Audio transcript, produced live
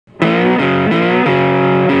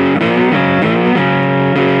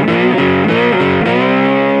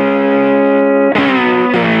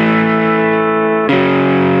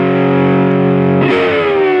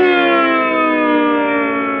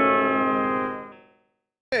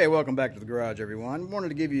Hey, welcome back to the garage, everyone. Wanted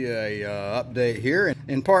to give you a update here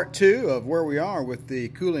in part 2 of where we are with the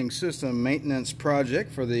cooling system maintenance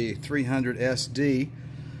project for the 300 SD.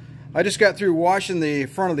 I just got through washing the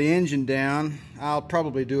front of the engine down. I'll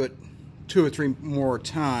probably do it 2 or 3 more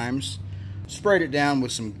times. Sprayed it down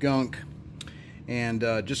with some gunk and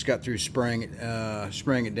just got through spraying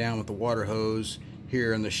it down with the water hose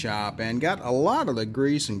here in the shop and got a lot of the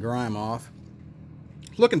grease and grime off.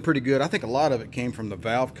 Looking pretty good. I think a lot of it came from the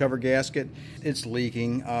valve cover gasket. It's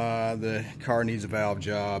leaking. The car needs a valve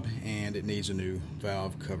job and it needs a new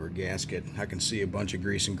valve cover gasket. I can see a bunch of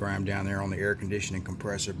grease and grime down there on the air conditioning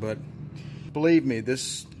compressor, but believe me,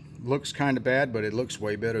 this looks kind of bad, but it looks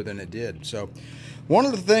way better than it did. So one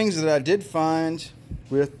of the things that I did find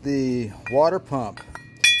with the water pump,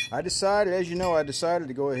 I decided, as you know, I decided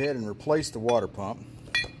to go ahead and replace the water pump.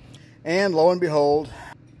 And lo and behold,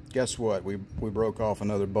 guess what? We broke off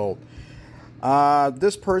another bolt.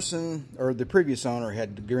 This person, or the previous owner,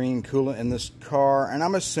 had green coolant in this car, and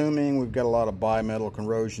I'm assuming we've got a lot of bimetal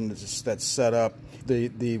corrosion that's set up.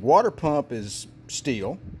 The water pump is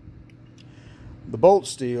steel, the bolt's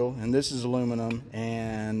steel, and this is aluminum,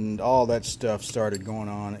 and all that stuff started going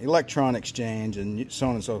on. Electron exchange and so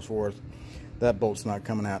on and so forth. That bolt's not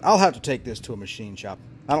coming out. I'll have to take this to a machine shop.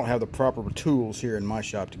 I don't have the proper tools here in my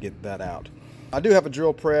shop to get that out. I do have a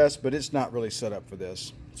drill press, but it's not really set up for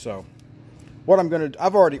this. So what I'm going to,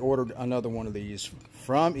 I've already ordered another one of these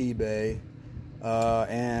from eBay,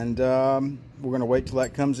 and we're going to wait till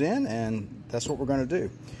that comes in, and that's what we're going to do.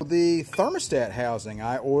 The thermostat housing,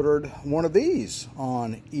 I ordered one of these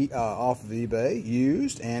on off of eBay,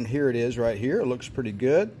 used, and here it is right here. It looks pretty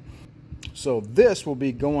good. So this will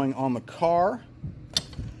be going on the car,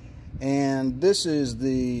 and this is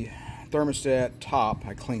the thermostat top.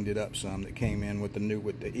 I cleaned it up some that came in with the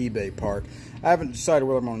eBay part. I haven't decided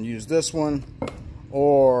whether I'm going to use this one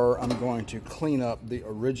or I'm going to clean up the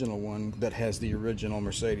original one that has the original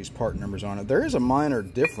Mercedes part numbers on it. There is a minor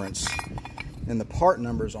difference in the part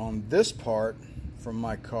numbers on this part from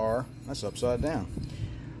my car. That's upside down.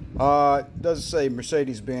 It does say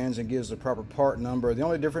Mercedes-Benz and gives the proper part number. The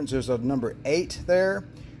only difference is a number 8 there,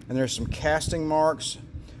 and there's some casting marks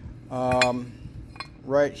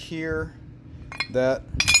right here that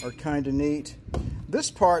are kind of neat. This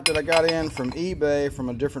part that I got in from eBay from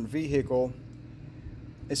a different vehicle,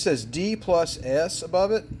 it says D+S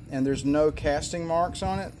above it, and there's no casting marks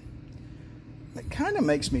on it. It kind of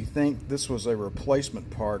makes me think this was a replacement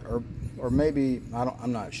part, or maybe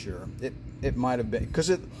I'm not sure. It might have been, because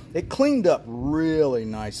it cleaned up really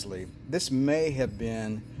nicely. This may have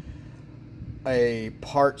been a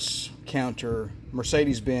parts counter,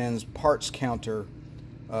 Mercedes-Benz parts counter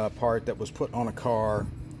part that was put on a car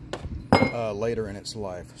later in its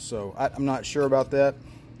life. So I'm not sure about that.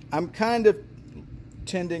 I'm kind of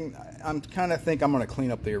think I'm going to clean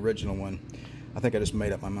up the original one. I think I just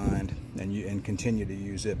made up my mind and continue to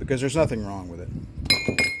use it because there's nothing wrong with it.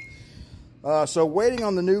 So waiting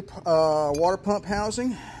on the new water pump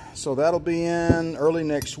housing. So that'll be in early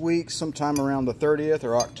next week, sometime around the 30th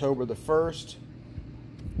or October the 1st.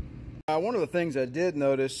 One of the things I did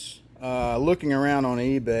notice looking around on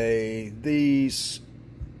eBay, these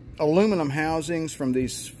aluminum housings from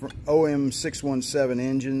these OM617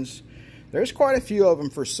 engines, there's quite a few of them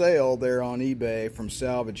for sale there on eBay from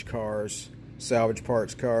salvage parts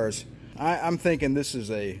cars. I'm thinking this is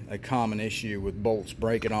a common issue with bolts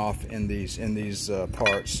breaking off in these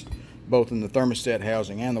parts, both in the thermostat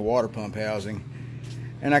housing and the water pump housing.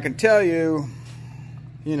 And I can tell you,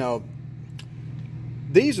 you know,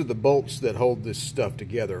 these are the bolts that hold this stuff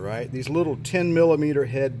together, right? These little 10mm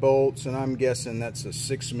head bolts, and I'm guessing that's a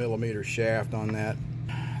 6mm shaft on that.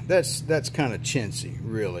 That's kind of chintzy,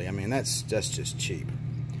 really. I mean, that's just cheap.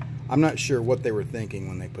 I'm not sure what they were thinking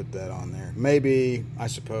when they put that on there. Maybe, I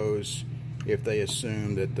suppose, if they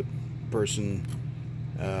assumed that the person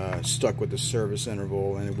stuck with the service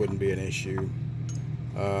interval and it wouldn't be an issue.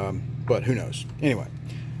 But who knows? Anyway,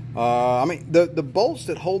 I mean, the bolts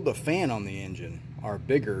that hold the fan on the engine are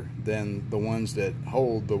bigger than the ones that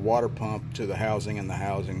hold the water pump to the housing and the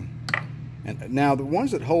housing. And now the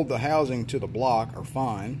ones that hold the housing to the block are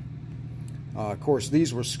fine. Of course,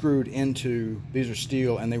 these were screwed into, these are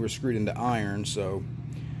steel and they were screwed into iron, so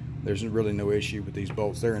there's really no issue with these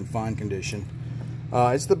bolts. They're in fine condition.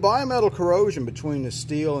 It's the bimetal corrosion between the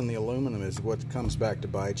steel and the aluminum is what comes back to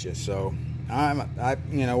bite you. So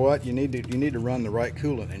you know what? You need to run the right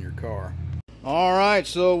coolant in your car. All right,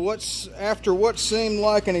 so after what seemed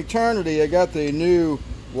like an eternity, I got the new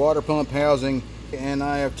water pump housing, and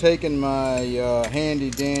I have taken my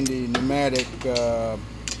handy dandy pneumatic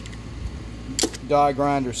die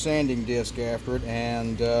grinder sanding disc after it,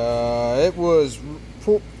 and it was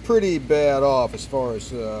pretty bad off as far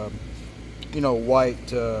as you know, white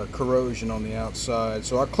corrosion on the outside.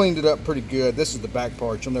 So I cleaned it up pretty good. This is the back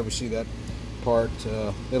part. You'll never see that part.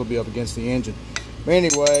 It'll be up against the engine. But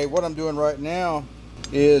anyway, what I'm doing right now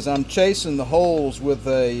is I'm chasing the holes with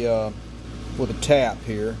a tap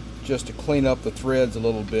here, just to clean up the threads a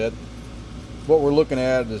little bit. What we're looking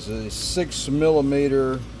at is a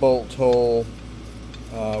 6mm bolt hole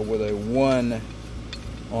with a 1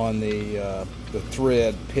 on the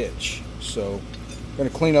thread pitch. So I'm going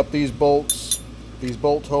to clean up these bolt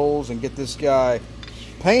holes and get this guy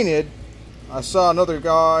painted. I saw another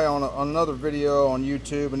guy on another video on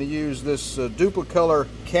YouTube, and he used this duplicolor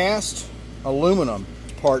cast aluminum.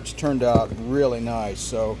 Parts turned out really nice,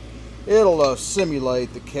 so it'll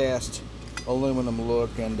simulate the cast aluminum look,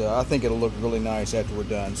 and I think it'll look really nice after we're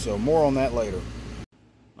done. So more on that later.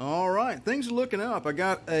 Alright, things are looking up. I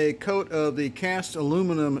got a coat of the cast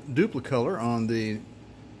aluminum duplicolor on the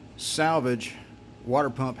salvage water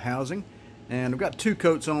pump housing, and I've got 2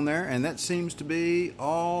 coats on there, and that seems to be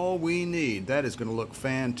all we need. That is going to look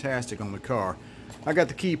fantastic on the car. I got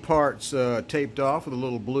the key parts taped off with a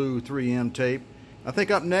little blue 3M tape. I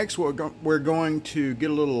think up next we're going to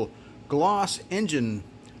get a little gloss engine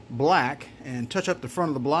black and touch up the front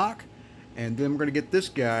of the block, and then we're going to get this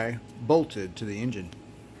guy bolted to the engine.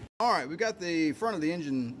 Alright, we got the front of the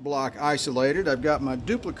engine block isolated. I've got my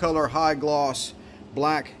duplicolor high gloss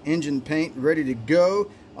black engine paint ready to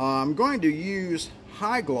go. I'm going to use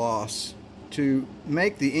high gloss to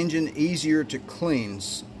make the engine easier to clean,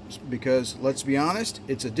 because let's be honest,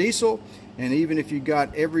 it's a diesel, and even if you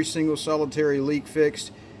got every single solitary leak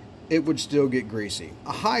fixed, it would still get greasy.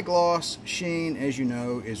 A high gloss sheen, as you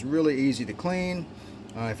know, is really easy to clean.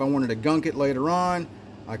 If I wanted to gunk it later on,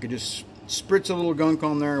 I could just spritz a little gunk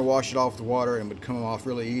on there and wash it off with water, and it would come off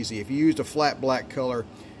really easy. If you used a flat black color,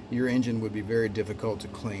 your engine would be very difficult to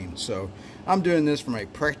clean. So I'm doing this from a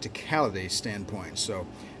practicality standpoint. So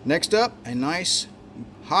next up, a nice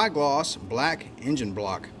high gloss black engine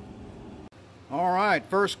block. Alright,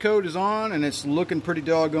 first coat is on, and it's looking pretty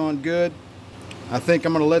doggone good. I think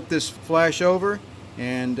I'm going to let this flash over,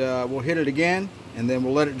 and we'll hit it again, and then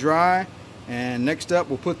we'll let it dry, and next up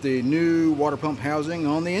we'll put the new water pump housing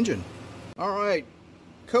on the engine. Alright,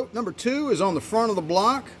 coat number 2 is on the front of the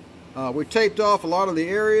block. We taped off a lot of the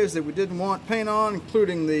areas that we didn't want paint on,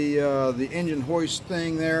 including the engine hoist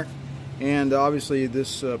thing there, and obviously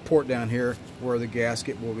this port down here where the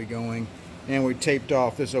gasket will be going. And we taped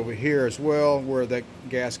off this over here as well, where that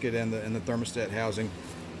gasket and the thermostat housing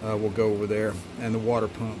will go over there, and the water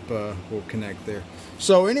pump will connect there.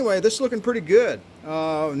 So anyway, this is looking pretty good.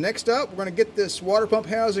 Next up, we're going to get this water pump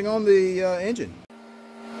housing on the engine.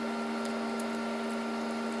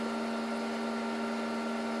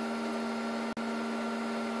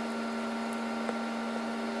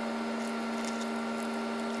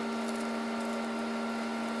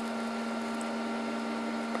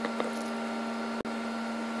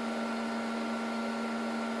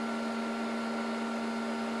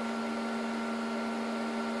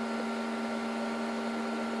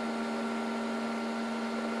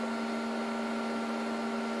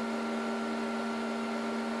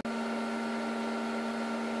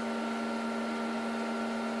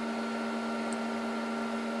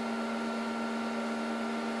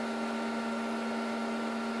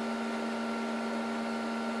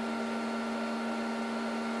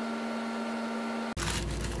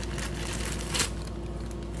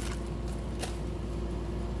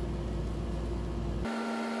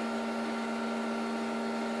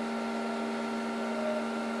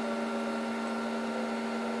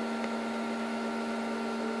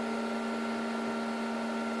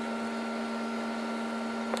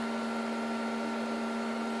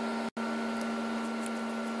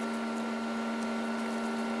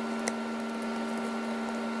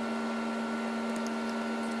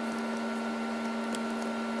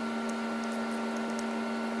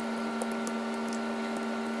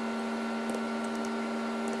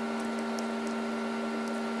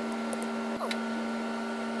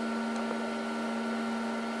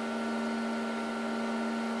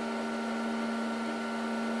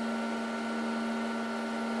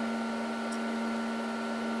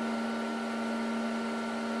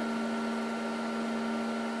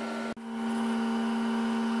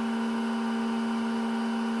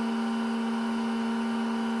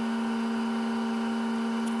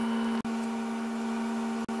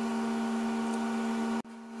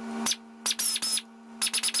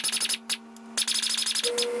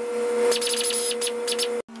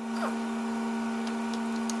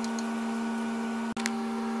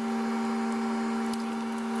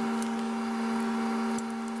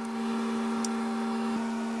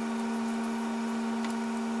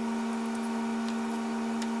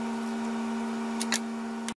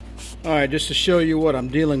 Alright, just to show you what I'm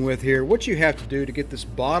dealing with here, what you have to do to get this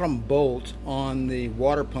bottom bolt on the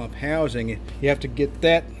water pump housing, you have to get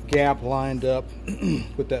that gap lined up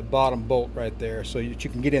with that bottom bolt right there so that you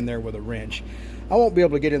can get in there with a wrench. I won't be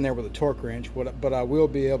able to get in there with a torque wrench, but I will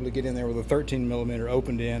be able to get in there with a 13mm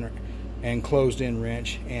opened in and closed in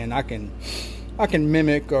wrench, and I can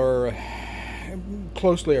mimic or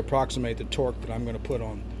closely approximate the torque that I'm going to put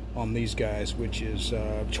on these guys, which is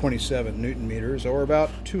 27 Newton meters, or about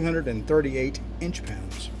 238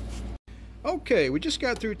 inch-pounds. Okay, we just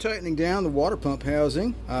got through tightening down the water pump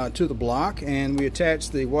housing to the block, and we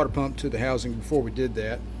attached the water pump to the housing before we did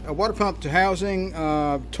that. A water pump to housing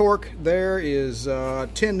torque there is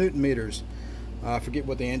 10 Newton meters. I forget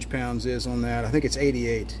what the inch-pounds is on that. I think it's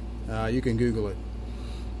 88. You can Google it.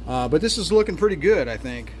 But this is looking pretty good, I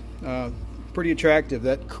think. Pretty attractive.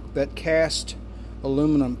 That cast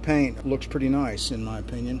aluminum paint looks pretty nice in my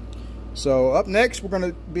opinion. So up next we're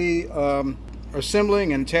going to be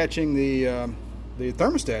assembling and attaching the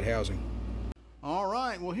thermostat housing.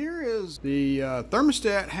 Alright, well here is the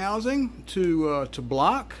thermostat housing to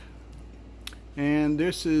block, and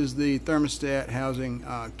this is the thermostat housing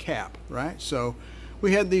cap, right? So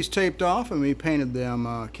we had these taped off and we painted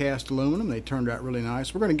them cast aluminum. They turned out really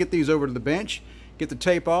nice. We're going to get these over to the bench, get the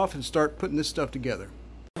tape off, and start putting this stuff together.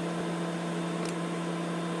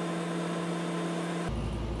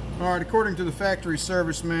 Alright, according to the factory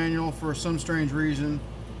service manual, for some strange reason,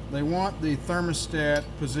 they want the thermostat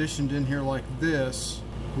positioned in here like this,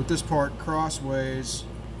 with this part crossways,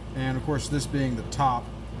 and of course this being the top,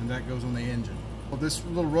 and that goes on the engine. Well, this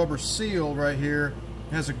little rubber seal right here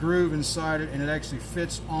has a groove inside it, and it actually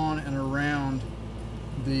fits on and around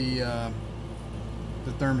the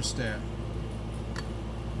thermostat.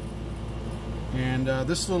 And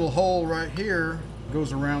this little hole right here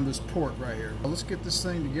goes around this port right here. Well, let's get this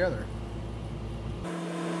thing together.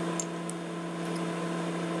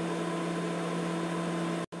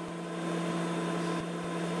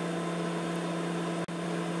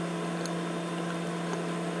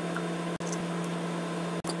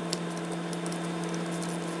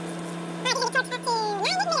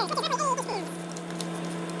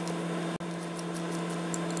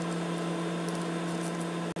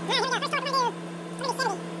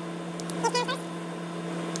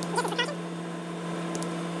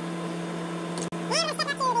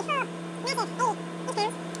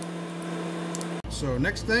 So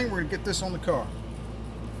next thing, we're going to get this on the car.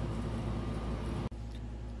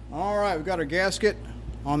 Alright, we've got our gasket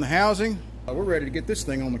on the housing. We're ready to get this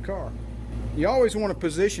thing on the car. You always want to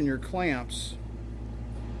position your clamps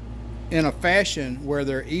in a fashion where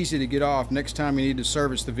they're easy to get off next time you need to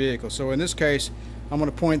service the vehicle. So in this case, I'm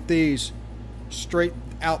going to point these straight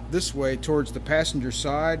out this way towards the passenger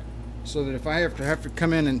side, so that if I have to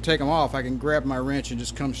come in and take them off, I can grab my wrench and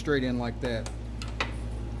just come straight in like that.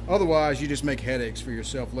 Otherwise, you just make headaches for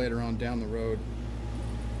yourself later on down the road.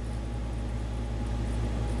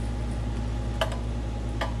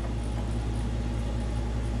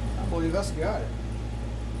 I believe that's got it.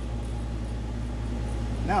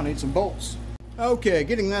 Now I need some bolts. Okay,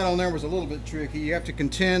 getting that on there was a little bit tricky. You have to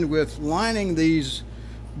contend with lining these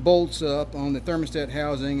bolts up on the thermostat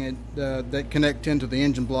housing and, that connect into the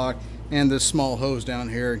engine block, and this small hose down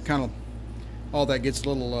here. And kind of all that gets a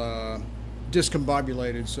little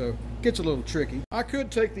discombobulated, so it gets a little tricky. I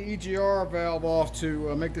could take the EGR valve off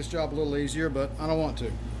to make this job a little easier, but I don't want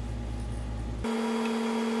to.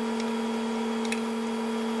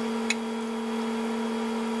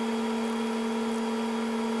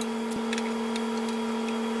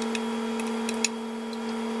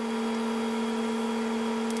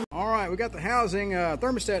 We got the housing,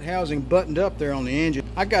 thermostat housing buttoned up there on the engine.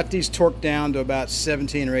 I got these torqued down to about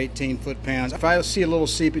 17 or 18 foot-pounds. If I see a little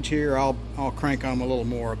seepage here, I'll crank on them a little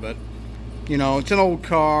more, but you know, it's an old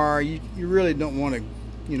car. You really don't want to,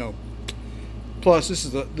 you know. Plus, this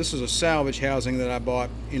is a salvage housing that I bought,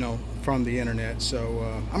 you know, from the internet.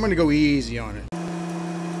 So I'm going to go easy on it.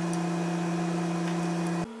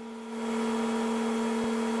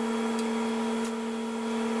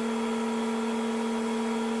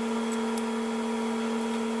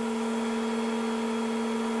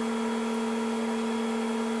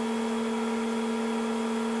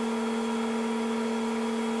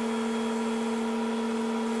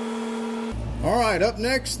 Alright, up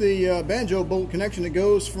next, the banjo bolt connection that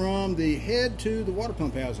goes from the head to the water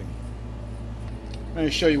pump housing. I'm going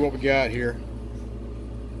to show you what we got here.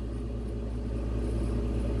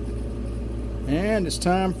 And it's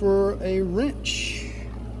time for a wrench.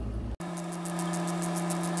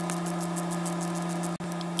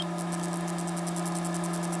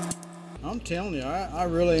 I'm telling you, I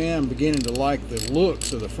really am beginning to like the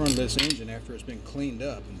looks of the front of this engine after it's been cleaned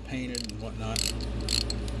up and painted and whatnot.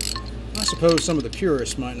 I suppose some of the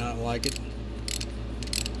purists might not like it,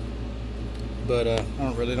 but I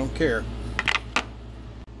don't care.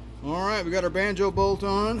 Alright, we got our banjo bolt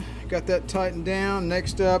on, got that tightened down.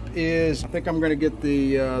 Next up is, I think I'm going to get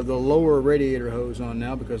the lower radiator hose on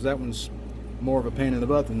now, because that one's more of a pain in the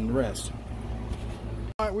butt than the rest.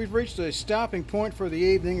 Alright, we've reached a stopping point for the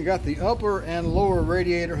evening. We got the upper and lower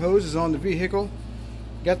radiator hoses on the vehicle.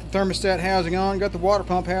 Got the thermostat housing on, got the water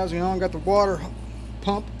pump housing on, got the water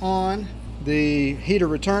pump on, the heater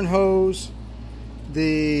return hose,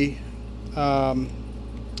 the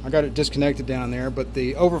I got it disconnected down there, but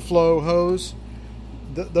the overflow hose,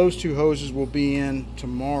 those two hoses will be in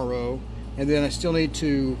tomorrow. And then I still need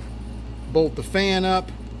to bolt the fan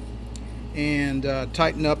up and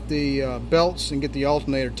tighten up the belts and get the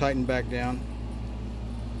alternator tightened back down.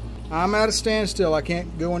 I'm at a standstill. I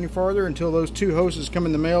can't go any farther until those two hoses come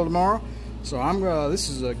in the mail tomorrow. So this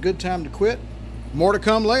is a good time to quit. More to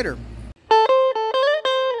come later.